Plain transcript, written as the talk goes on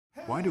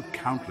why do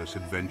countless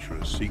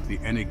adventurers seek the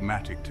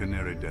enigmatic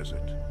Tenere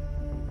Desert?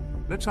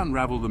 Let's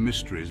unravel the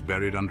mysteries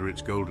buried under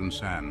its golden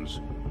sands.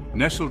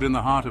 Nestled in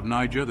the heart of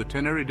Niger, the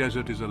Tenere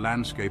Desert is a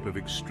landscape of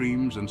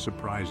extremes and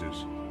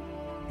surprises.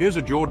 Here's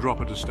a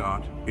jaw-dropper to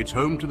start. It's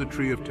home to the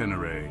tree of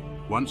Tenere,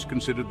 once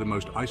considered the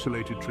most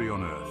isolated tree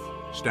on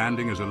Earth,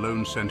 standing as a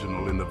lone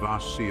sentinel in the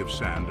vast sea of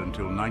sand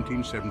until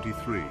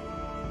 1973.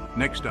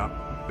 Next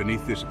up,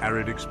 beneath this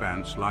arid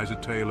expanse, lies a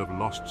tale of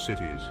lost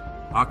cities.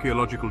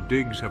 Archaeological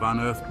digs have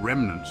unearthed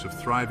remnants of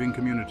thriving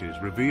communities,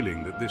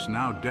 revealing that this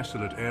now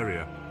desolate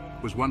area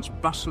was once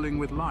bustling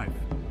with life.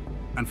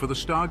 And for the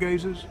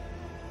stargazers,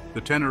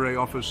 the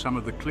Tenere offers some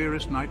of the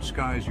clearest night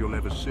skies you'll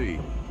ever see,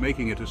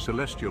 making it a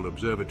celestial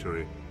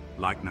observatory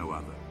like no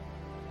other.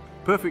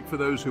 Perfect for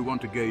those who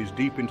want to gaze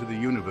deep into the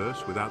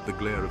universe without the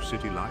glare of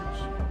city lights.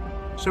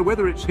 So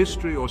whether it's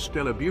history or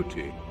stellar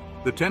beauty,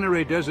 the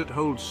Tenere Desert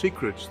holds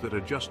secrets that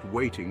are just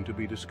waiting to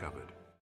be discovered.